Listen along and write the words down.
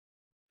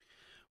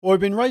Well, we've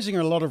been raising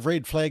a lot of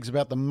red flags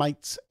about the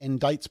Mates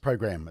and Dates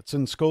program. It's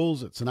in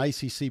schools, it's an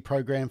ACC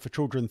program for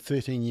children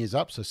 13 years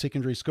up, so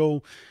secondary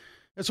school.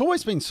 It's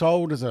always been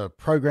sold as a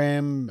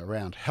program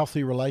around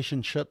healthy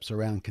relationships,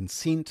 around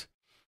consent,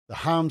 the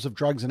harms of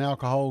drugs and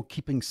alcohol,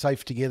 keeping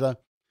safe together.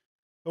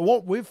 But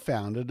what we've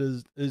found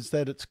is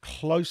that it's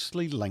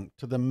closely linked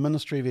to the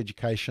Ministry of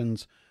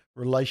Education's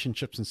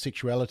Relationships and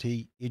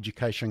Sexuality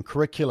Education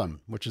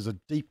curriculum, which is a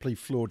deeply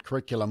flawed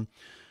curriculum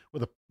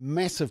with a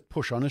massive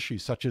push on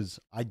issues such as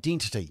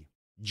identity,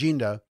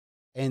 gender,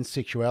 and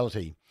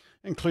sexuality,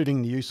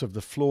 including the use of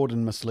the flawed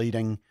and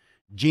misleading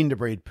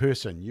genderbreed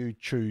person. You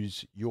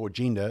choose your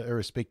gender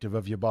irrespective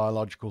of your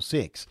biological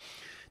sex.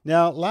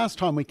 Now, last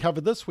time we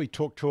covered this, we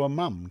talked to a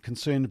mum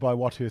concerned by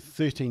what her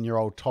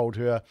 13-year-old told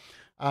her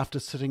after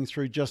sitting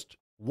through just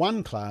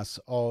one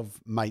class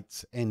of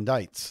Mates and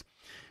Dates.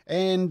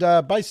 And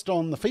based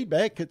on the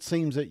feedback, it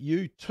seems that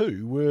you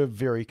too were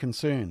very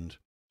concerned.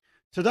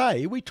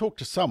 Today, we talk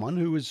to someone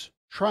who is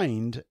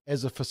trained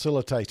as a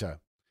facilitator,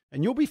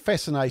 and you'll be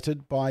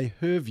fascinated by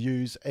her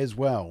views as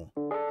well.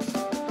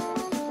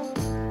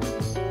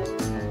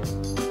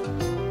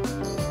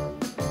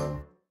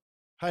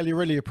 Hayley,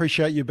 really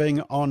appreciate you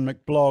being on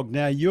McBlog.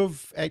 Now,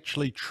 you've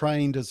actually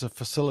trained as a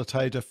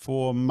facilitator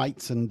for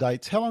Mates and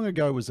Dates. How long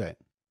ago was that?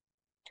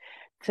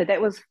 So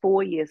that was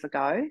 4 years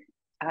ago,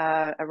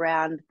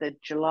 around the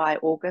July,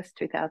 August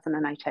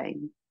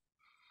 2018.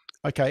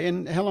 Okay,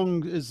 and how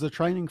long is the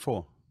training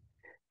for?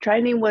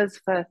 Training was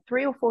for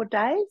 3 or 4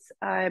 days.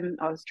 I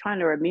was trying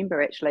to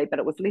remember actually, but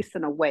it was less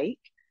than a week.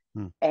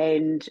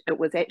 And it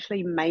was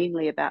actually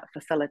mainly about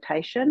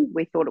facilitation.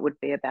 We thought it would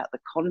be about the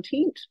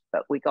content,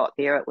 but we got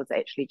there, it was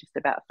actually just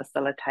about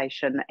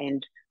facilitation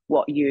and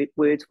what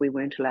words we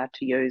weren't allowed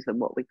to use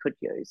and what we could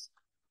use.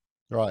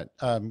 Right.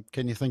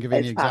 Can you think of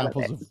any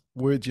examples of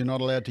words you're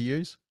not allowed to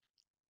use?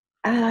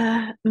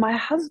 My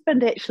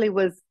husband actually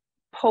was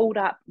pulled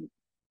up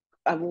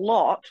a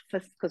lot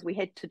because we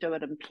had to do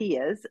it in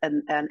pairs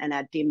and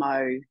our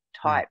demo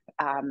type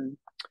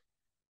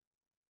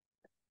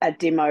a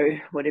demo,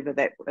 whatever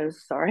that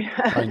was, sorry.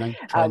 Training,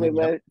 we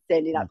were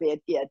standing up there,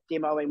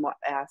 demoing what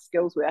our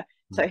skills were.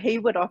 So he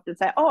would often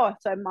say, oh,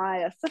 so my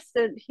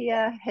assistant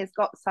here has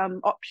got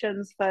some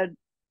options for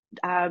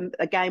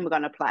a game we're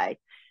going to play.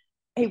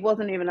 He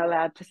wasn't even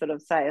allowed to sort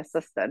of say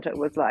assistant. It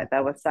was like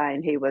they were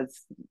saying he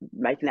was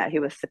making out he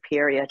was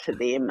superior to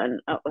them,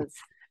 and it was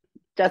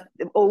just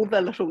all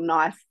the little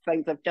nice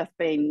things of just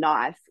being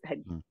nice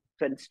had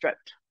been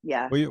stripped.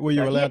 Yeah. Were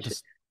you allowed to?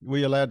 Were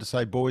you allowed to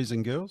say boys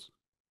and girls?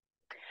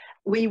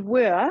 We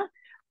were,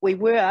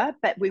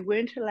 but we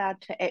weren't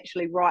allowed to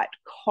actually write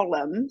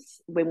columns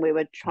when we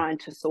were trying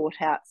to sort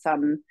out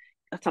some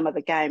of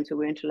the games. We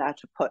weren't allowed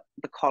to put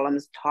the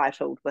columns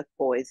titled with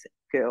boys,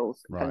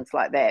 girls, things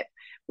like that.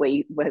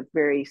 We were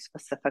very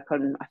specific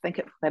on. I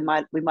think we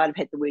might have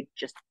had the word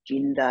just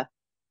gender,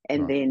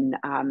 and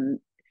then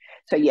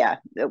so yeah,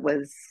 it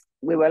was.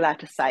 We were allowed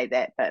to say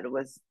that, but it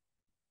was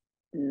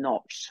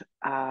not.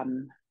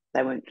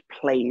 They weren't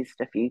pleased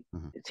if you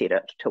said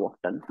it too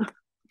often.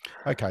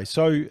 Okay,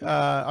 so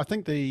I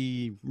think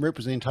the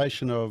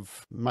representation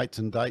of Mates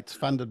and Dates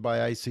funded by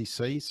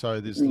ACC, so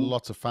there's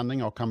lots of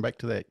funding. I'll come back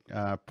to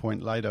that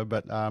point later,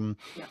 but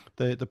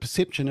the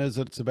perception is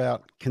that it's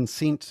about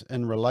consent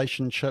in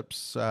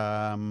relationships,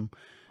 and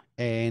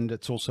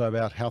it's also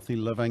about healthy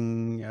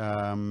living,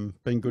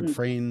 being good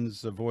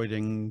friends,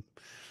 avoiding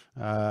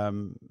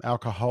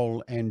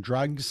alcohol and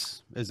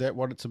drugs. Is that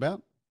what it's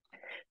about?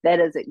 That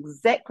is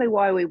exactly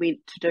why we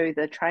went to do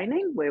the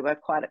training. We were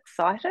quite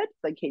excited,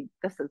 thinking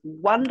this is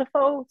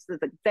wonderful. This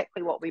is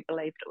exactly what we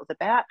believed it was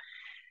about.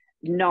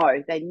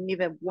 No, they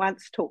never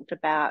once talked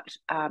about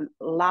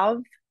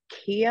love,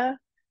 care,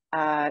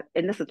 and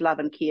this is love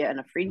and care in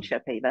a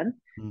friendship even.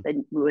 They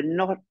were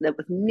not. That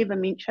was never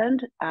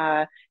mentioned.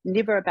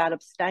 Never about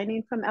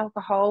abstaining from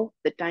alcohol,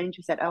 the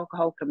dangers that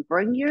alcohol can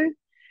bring you.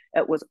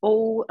 It was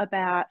all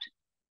about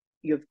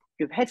you've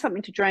had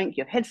something to drink,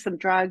 you've had some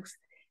drugs.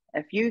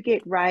 If you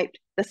get raped,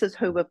 this is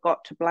who we've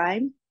got to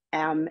blame,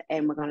 and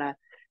we're gonna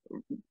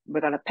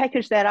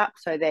package that up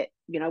so that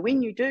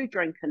when you do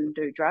drink and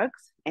do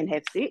drugs and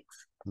have sex,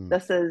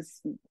 this is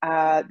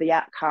the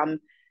outcome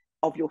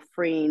of your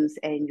friends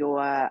and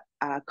your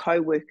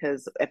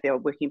co-workers if they're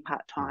working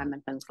part-time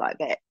and things like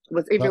that. It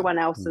was everyone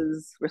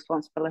else's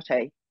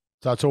responsibility.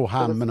 So it's all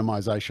harm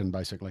minimization,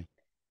 basically.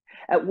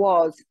 It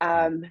was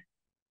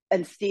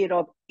instead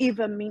of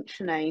ever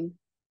mentioning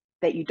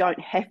that you don't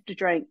have to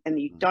drink and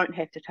that you don't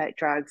have to take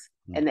drugs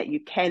and that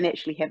you can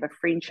actually have a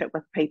friendship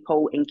with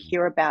people and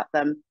care about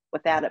them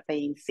without it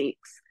being sex.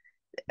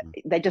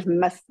 They just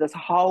missed this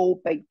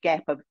whole big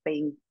gap of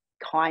being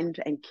kind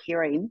and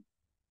caring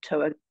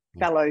to a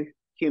fellow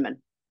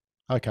human.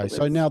 Okay,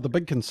 so now the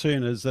big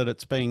concern is that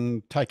it's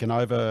being taken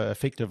over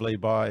effectively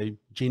by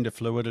gender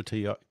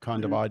fluidity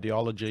kind of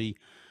ideology.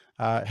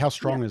 How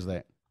strong is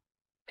that?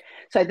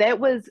 So that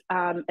was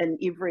in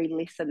every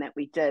lesson that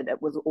we did,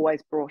 it was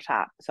always brought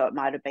up. So it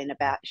might have been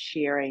about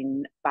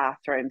sharing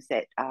bathrooms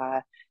that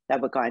they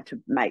were going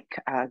to make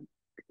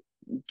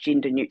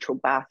gender neutral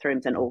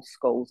bathrooms in all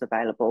schools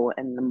available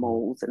in the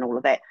malls and all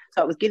of that.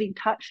 So it was getting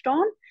touched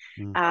on.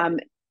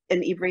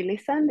 In every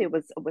lesson, there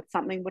was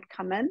something would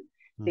come in.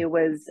 There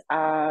was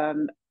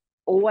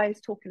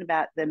always talking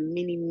about the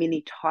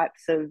many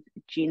types of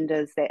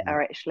genders that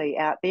are actually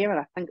out there. And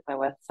I think they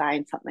were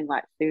saying something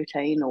like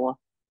 13 or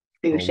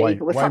 30. Way,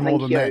 It was way something more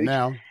than huge. that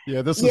now.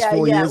 Yeah, this is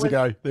 4 years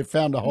ago. They've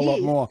found a whole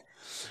lot more.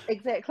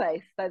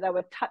 Exactly. So they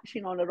were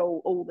touching on it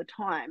all the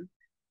time.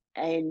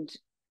 And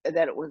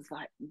that it was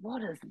like,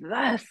 what is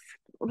this?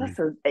 This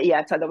is,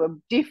 so they were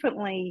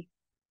definitely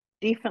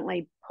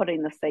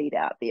putting the seed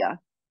out there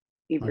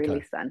every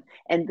lesson.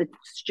 And the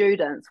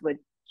students were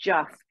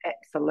just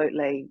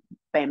absolutely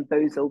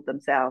bamboozled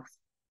themselves.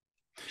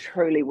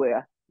 Truly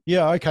were.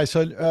 Yeah, okay.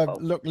 So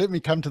look, let me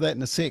come to that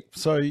in a sec.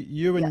 So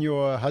you and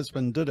your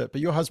husband did it,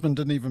 but your husband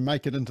didn't even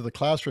make it into the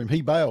classroom.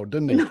 He bailed,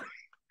 didn't he?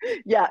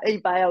 Yeah, he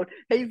bailed.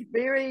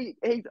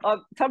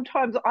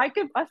 Sometimes I'm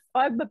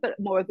a bit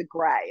more of the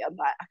grey. I'm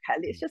like, okay,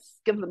 let's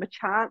just give them a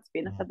chance,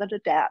 benefit of the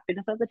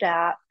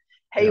doubt.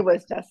 He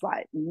was just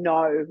like,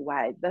 no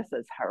way, this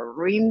is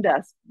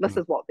horrendous. This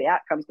is what the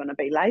outcome's going to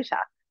be later.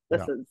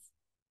 This is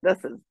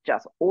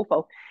just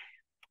awful.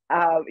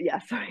 So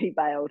he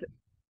bailed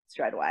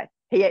straight away.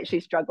 He actually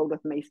struggled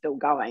with me still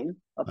going,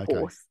 of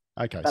course.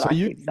 Okay, so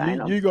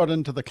you got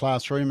into the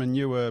classroom and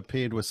you were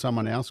paired with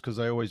someone else, because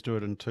they always do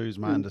it in twos,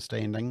 my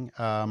understanding.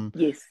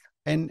 Yes.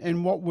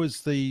 And what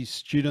was the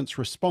students'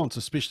 response,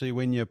 especially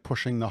when you're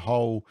pushing the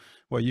whole,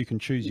 well, you can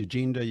choose your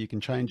gender, you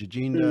can change your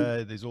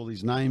gender, there's all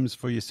these names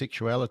for your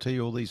sexuality,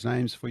 all these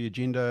names for your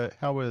gender.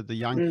 How were the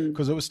young,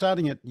 because it was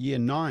starting at year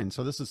 9,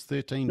 so this is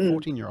 13,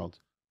 14-year-olds.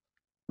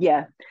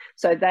 Yeah,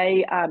 so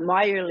they,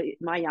 my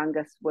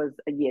youngest was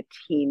a year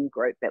 10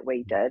 group that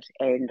we did,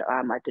 and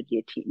I did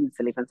year 10s,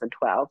 11s and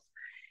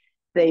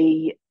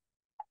 12s.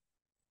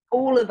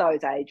 All of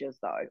those ages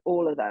though,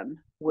 all of them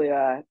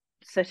were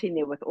sitting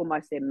there with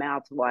almost their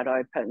mouths wide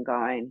open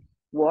going,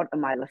 what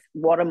am I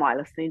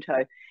listening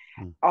to?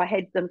 I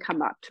had them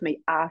come up to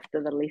me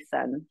after the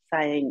lesson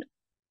saying,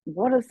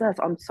 what is this?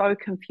 I'm so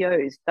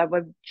confused. They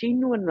were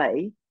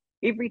genuinely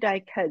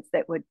everyday kids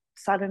that were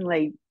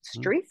suddenly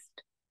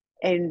stressed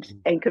and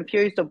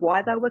confused of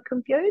why they were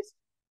confused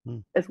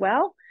as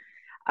well.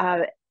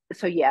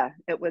 So yeah,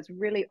 it was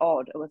really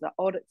odd. It was an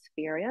odd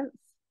experience.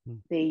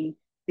 The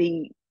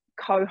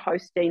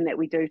co-hosting that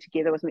we do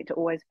together was meant to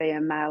always be a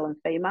male and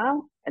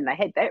female, and they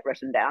had that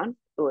written down.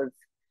 It was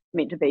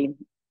meant to be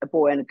a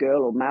boy and a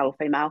girl, or male or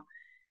female.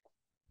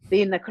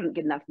 Then they couldn't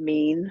get enough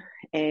men,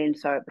 and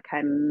so it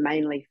became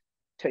mainly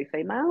 2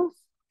 females.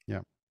 Yeah,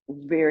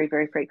 very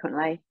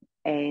frequently,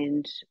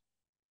 and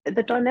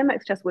the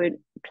dynamics just weren't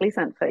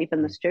pleasant for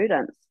even the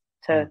students.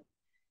 There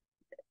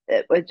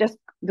was just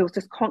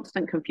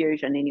constant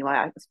confusion.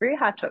 Anyway, it's very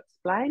hard to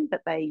explain,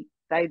 but they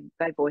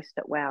voiced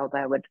it well.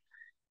 They would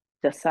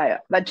just say it.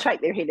 They'd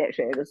shake their head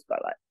actually. Just go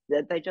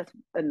like they just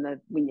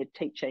when you're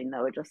teaching, they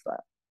were just like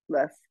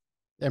this.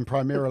 And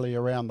primarily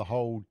around the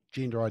whole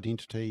gender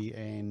identity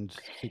and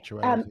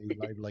sexuality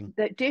labeling.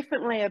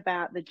 Definitely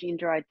about the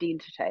gender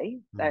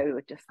identity. They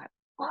were just like,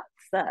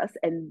 what's this?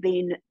 And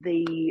then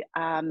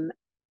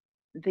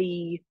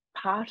the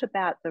part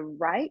about the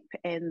rape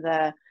and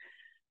the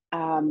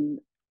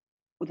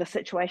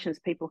situations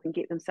people can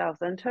get themselves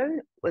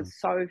into was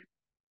so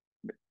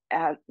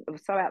out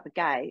the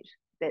gate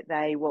that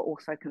they were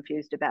also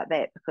confused about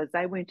that, because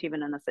they weren't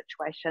even in a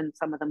situation,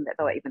 some of them, that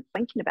they were even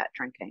thinking about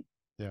drinking.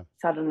 Yeah.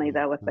 Suddenly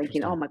they were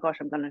thinking, oh my gosh,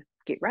 I'm going to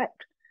get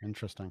raped.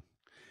 Interesting.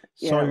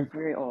 So, yeah,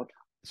 very odd.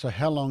 So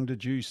how long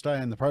did you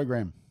stay in the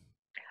program?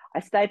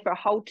 I stayed for a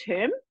whole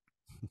term.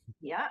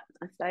 Yeah,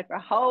 I stayed for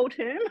a whole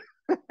term.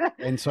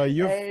 And so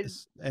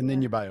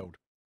then you bailed.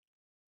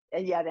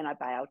 And yeah, then I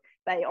bailed.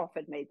 They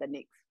offered me the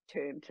next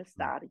term to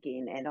start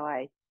again, and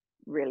I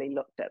really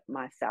looked at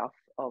myself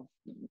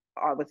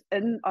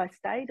I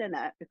stayed in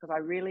it because I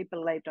really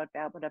believed I'd be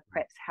able to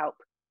perhaps help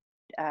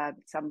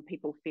some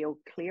people feel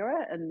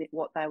clearer in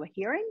what they were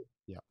hearing.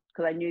 Yeah.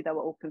 Because I knew they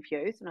were all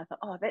confused, and I thought,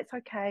 oh, that's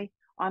okay.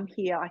 I'm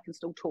here. I can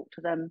still talk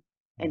to them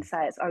and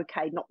say it's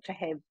okay not to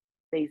have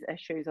these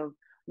issues of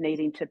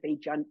needing to be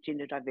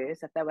gender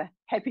diverse. If they were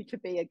happy to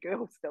be a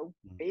girl, still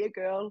be a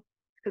girl,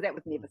 because that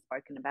was never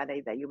spoken about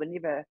either. You were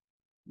never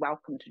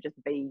welcome to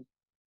just be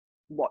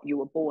what you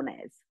were born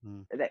as.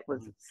 That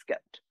was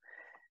skipped.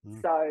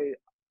 So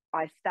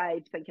I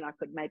stayed thinking I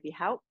could maybe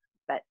help,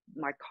 but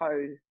my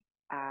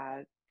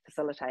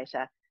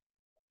facilitator,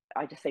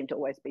 I just seemed to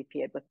always be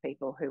paired with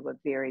people who were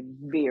very,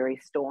 very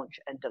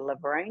staunch in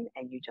delivering,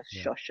 and you just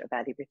shush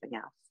about everything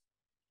else.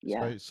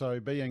 Yeah.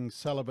 So being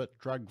celibate,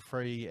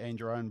 drug-free, and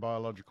your own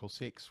biological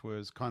sex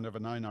was kind of a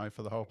no-no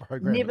for the whole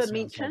program. Never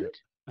mentioned,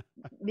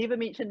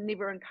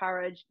 never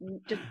encouraged,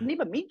 just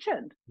never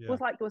mentioned. Yeah.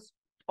 It was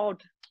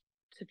odd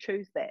to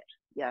choose that.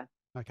 Yeah.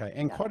 Okay,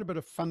 and quite a bit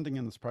of funding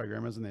in this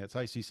program, isn't there? It's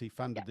ACC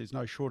funded. Yeah. There's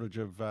no shortage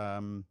of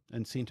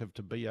incentive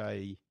to be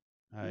a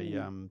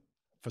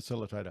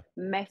facilitator.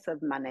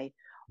 Massive money.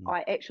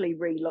 I actually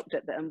re-looked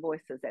at the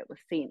invoices that were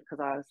sent,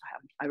 because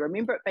I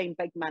remember it being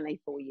big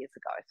money 4 years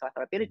ago. So I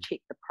thought I'd better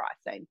check the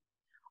pricing.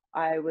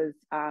 I was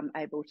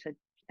able to,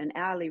 an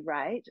hourly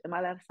rate. Am I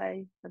allowed to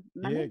say the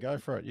money? Yeah, go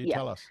for it. You Yeah.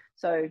 tell us.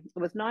 So it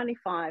was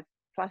 95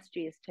 plus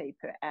GST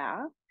per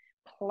hour,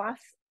 plus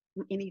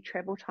any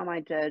travel time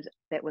I did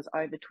that was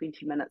over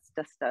 20 minutes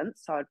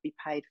distance. So I'd be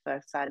paid for,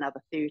 say,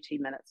 another 30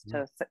 minutes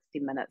to 60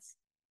 minutes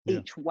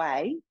each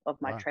way of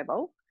my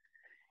travel.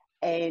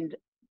 And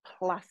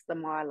plus the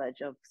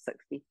mileage of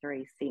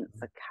 63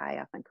 cents a K,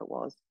 I think it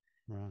was.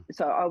 Right.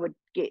 So I would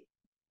get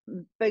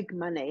big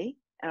money,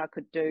 and I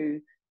could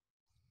do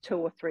 2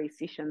 or 3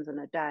 sessions in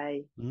a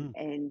day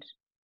and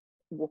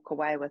walk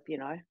away with,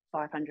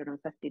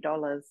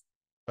 $550.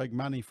 Big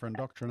money for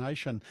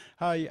indoctrination.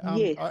 Hey,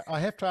 Yes. I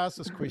have to ask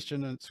this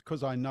question, and it's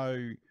because I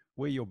know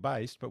where you're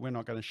based, but we're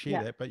not going to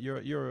share that. But you're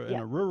in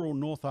a rural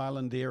North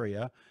Island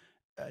area.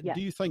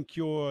 Do you think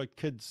your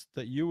kids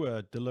that you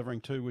were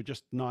delivering to were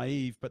just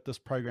naive, but this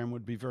program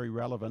would be very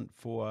relevant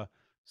for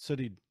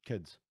city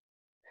kids?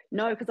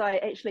 No, because I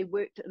actually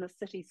worked in a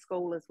city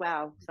school as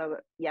well. So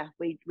yeah,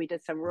 we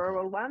did some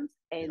rural ones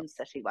and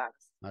city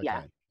ones. Okay.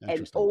 Yeah,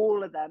 and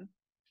all of them.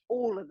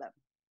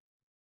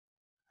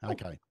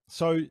 Okay,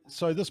 so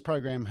this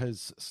program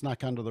has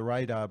snuck under the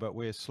radar, but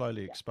we're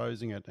slowly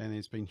exposing it, and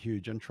there's been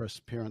huge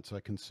interest. Parents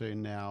are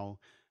concerned now.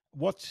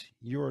 What's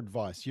your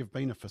advice? You've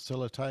been a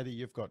facilitator.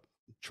 You've got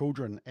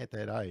children at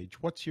that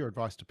age. What's your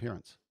advice to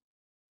parents?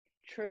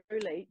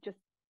 Truly, just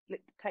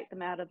take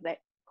them out of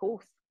that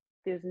course.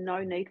 There's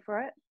no need for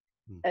it.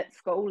 At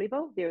school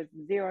level, there is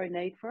zero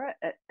need for it.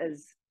 It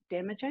is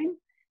damaging.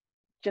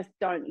 Just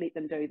don't let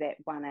them do that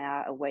 1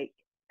 hour a week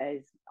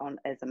as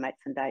a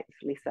mates and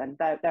dates lesson.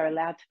 They're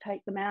allowed to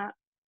take them out,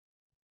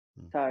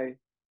 so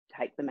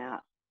take them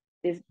out.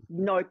 There's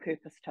no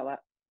purpose to it.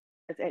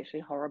 It's actually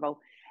horrible.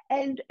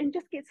 And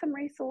just get some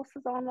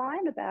resources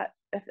online about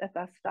if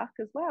they're stuck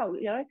as well.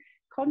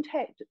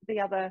 Contact the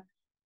other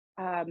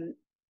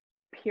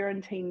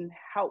parenting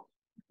help,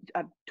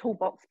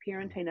 toolbox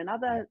parenting and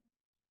other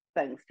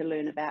things to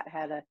learn about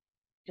how to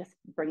just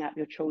bring up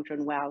your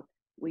children well.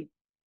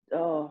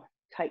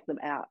 Take them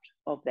out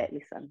of that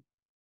lesson.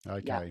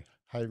 Okay.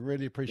 Hey,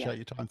 really appreciate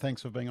your time.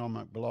 Thanks for being on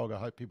my blog. I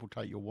hope people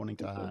take your warning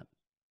to heart.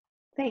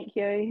 Thank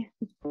you.